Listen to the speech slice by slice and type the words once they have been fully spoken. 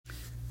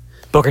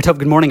Boker Tov,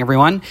 good morning,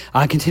 everyone.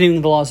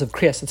 Continuing the laws of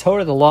Kriyas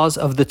Torah, the laws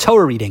of the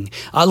Torah reading.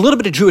 A little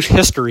bit of Jewish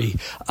history.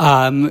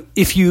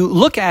 If you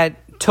look at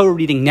Torah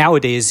reading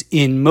nowadays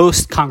in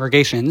most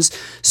congregations,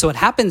 so what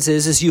happens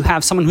is you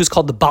have someone who's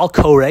called the Baal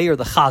Koreh or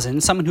the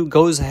Chazan, someone who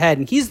goes ahead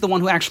and he's the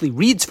one who actually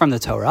reads from the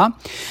Torah.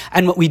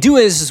 And what we do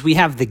is we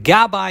have the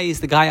Gabbai,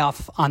 is the guy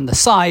off on the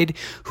side,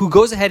 who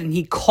goes ahead and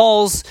he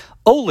calls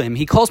Olim,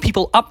 he calls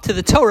people up to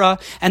the Torah,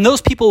 and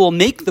those people will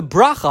make the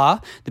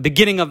bracha, the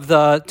beginning of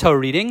the Torah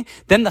reading.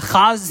 Then the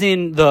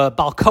Chazan, the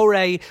Baal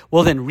Koreh,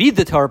 will then read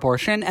the Torah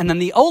portion, and then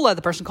the Ola,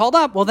 the person called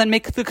up, will then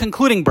make the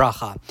concluding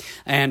bracha.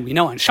 And we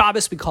know on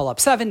Shabbos we call up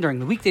 7, during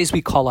the weekdays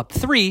we call up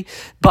 3,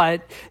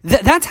 but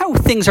that's how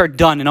things are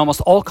done in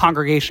almost all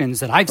congregations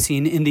that I've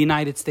seen in the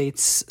United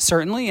States,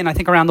 certainly, and I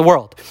think around the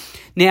world.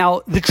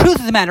 Now, the truth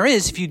of the matter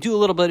is, if you do a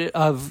little bit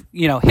of,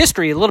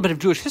 history, a little bit of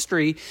Jewish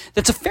history,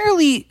 that's a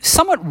fairly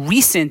somewhat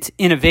recent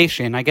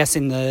innovation, I guess,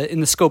 in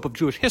the scope of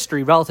Jewish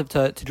history, relative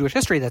to Jewish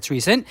history that's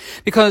recent,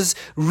 because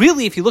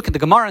really, if you look at the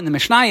Gemara and the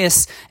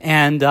Mishnayos,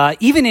 and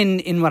even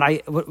in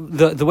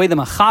the way the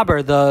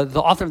Mechaber,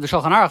 the author of the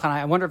Shulchan Aruch, and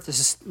I wonder if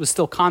this was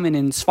still common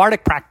in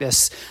Sephardic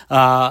practice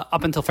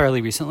up until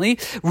fairly recently,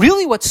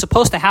 really what's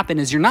supposed to happen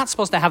is you're not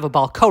supposed to have a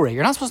Baal Koreh,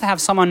 you're not supposed to have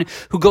someone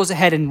who goes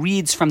ahead and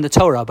reads from the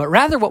Torah, but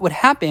rather what would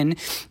happen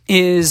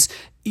is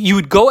you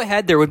would go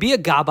ahead, there would be a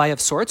Gabbai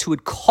of sorts who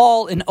would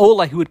call an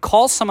Ola, who would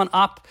call someone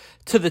up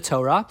to the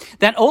Torah.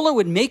 That Ola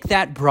would make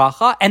that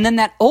bracha, and then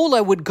that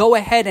Ola would go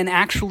ahead and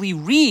actually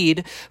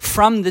read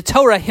from the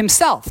Torah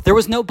himself. There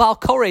was no Baal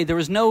Koreh, there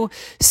was no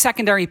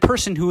secondary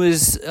person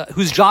whose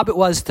job it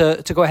was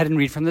to go ahead and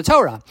read from the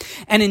Torah.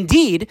 And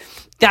indeed,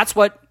 that's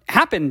what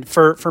happened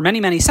for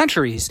many, many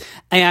centuries.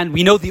 And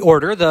we know the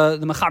order. The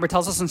Mechaber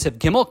tells us in Siv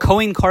Gimel,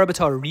 Kohen Korah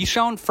B'Torah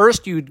Rishon.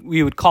 First,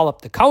 we would call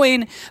up the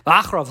Kohen,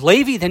 V'achrav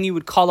Levi, then you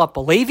would call up a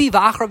Levi,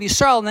 V'achrav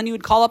Yisrael, and then you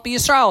would call up a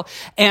Yisrael.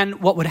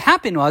 And what would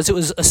happen was, it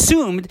was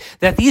assumed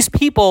that these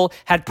people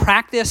had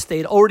practiced,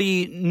 they'd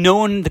already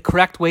known the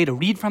correct way to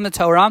read from the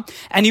Torah,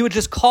 and you would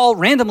just call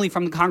randomly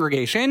from the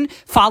congregation,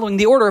 following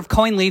the order of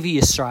Kohen, Levi,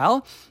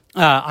 Yisrael.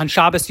 On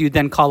Shabbos, you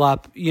then call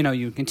up,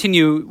 you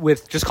continue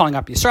with just calling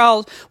up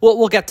Yisrael.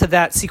 We'll get to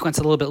that sequence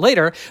a little bit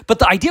later. But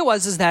the idea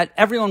was that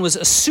everyone was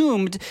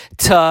assumed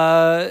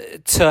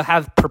to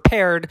have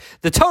prepared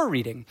the Torah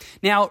reading.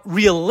 Now,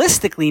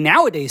 realistically,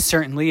 nowadays,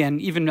 certainly,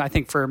 and even I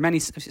think for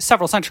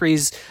several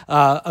centuries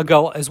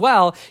ago as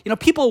well,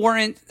 people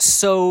weren't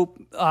so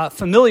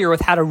familiar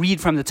with how to read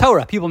from the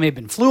Torah. People may have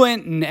been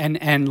fluent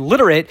and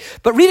literate,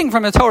 but reading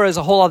from the Torah is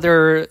a whole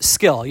other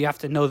skill. You have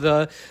to know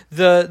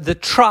the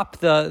trup,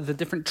 the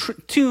different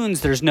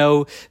tunes. There's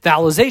no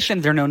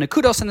vowelization. There are no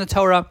nekudos in the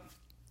Torah.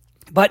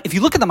 But if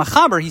you look at the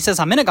Mechaber, he says,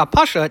 Haminig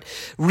HaPashat,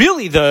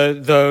 really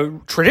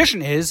the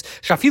tradition is,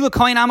 Shafilu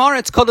Kohen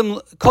Amaretz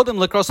Kodem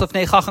Likros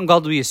Lefnei Chacham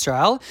Gadol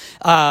Yisrael.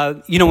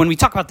 When we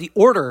talk about the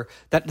order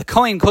that the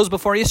Kohen goes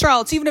before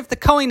Yisrael, it's even if the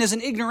Kohen is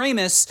an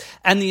ignoramus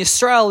and the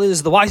Yisrael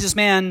is the wisest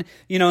man,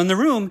 in the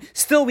room,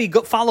 still we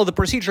follow the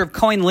procedure of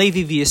Kohen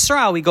Levi v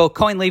Yisrael. We go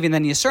Kohen Levi and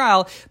then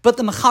Yisrael. But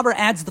the Mechaber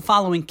adds the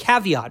following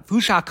caveat,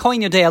 Vusha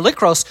Kohen Yodea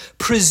Likros,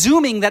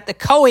 presuming that the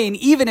Kohen,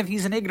 even if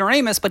he's an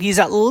ignoramus, but he's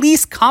at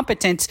least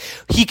competent,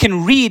 he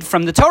can read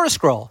from the Torah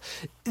scroll.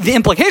 The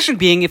implication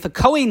being, if a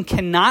Kohen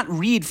cannot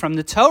read from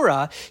the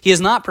Torah, he is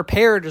not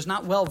prepared, is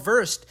not well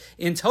versed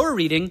in Torah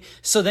reading,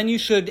 so then you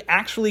should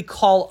actually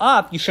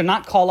you should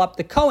not call up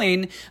the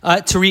Kohen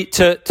to read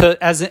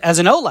as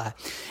an Ola.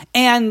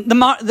 And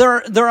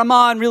the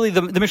Ramah and really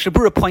the Mishnah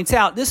Berurah points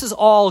out, this is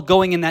all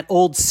going in that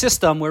old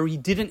system where we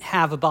didn't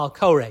have a Baal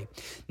Koreh.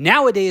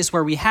 Nowadays,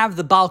 where we have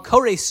the Baal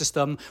Koreh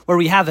system, where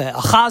we have a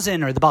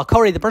Chazan or the Baal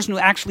Koreh, the person who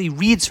actually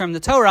reads from the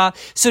Torah,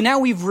 so now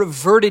we've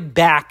reverted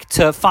back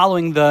to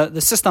following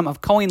the system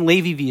of Kohen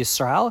Levi v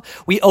Yisrael.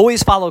 We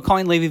always follow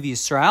Kohen Levi v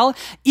Yisrael,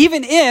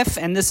 even if,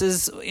 and this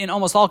is in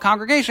almost all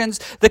congregations,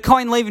 the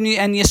Kohen Levi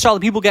and Yisrael, the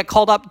people get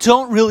called up,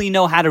 don't really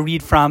know how to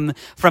read from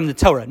the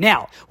Torah.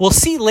 Now, we'll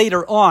see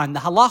later on,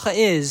 the halacha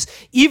is,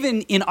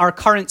 even in our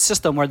current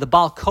system where the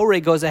Baal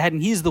Koreh goes ahead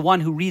and he's the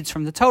one who reads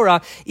from the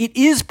Torah, it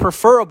is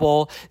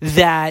preferable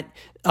that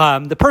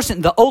the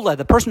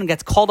person who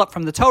gets called up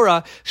from the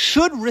Torah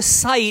should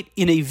recite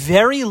in a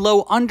very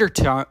low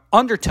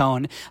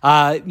undertone,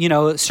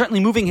 certainly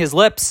moving his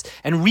lips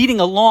and reading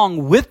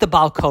along with the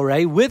Baal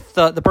Koreh, with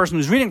the person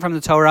who's reading from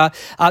the Torah,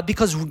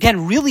 because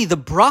again, really the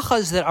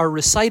brachas that are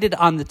recited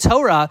on the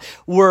Torah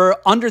were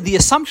under the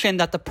assumption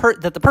that the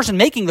person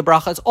making the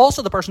bracha is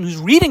also the person who's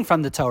reading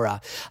from the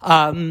Torah.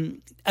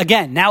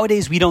 Again,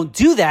 nowadays we don't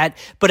do that,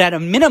 but at a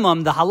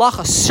minimum, the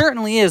halacha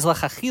certainly is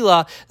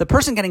l'chachila. The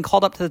person getting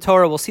called up to the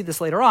Torah, we'll see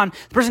this later on,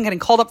 the person getting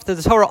called up to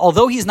the Torah,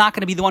 although he's not going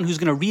to be the one who's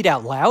going to read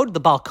out loud, the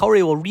Baal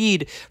Koreh will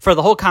read for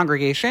the whole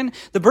congregation.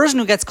 The person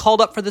who gets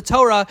called up for the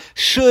Torah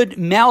should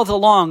mouth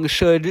along,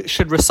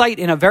 should recite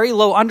in a very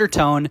low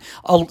undertone,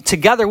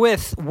 together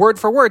with, word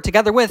for word,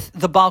 together with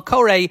the Baal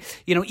Koreh,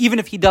 even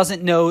if he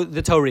doesn't know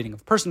the Torah reading.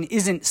 If a person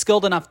isn't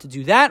skilled enough to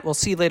do that, we'll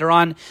see later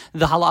on,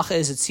 the halacha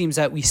is, it seems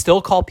that we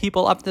still call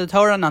people up to the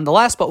Torah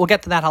nonetheless, but we'll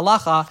get to that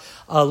halacha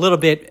a little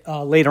bit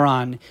later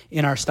on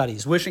in our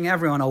studies. Wishing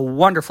everyone a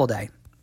wonderful day.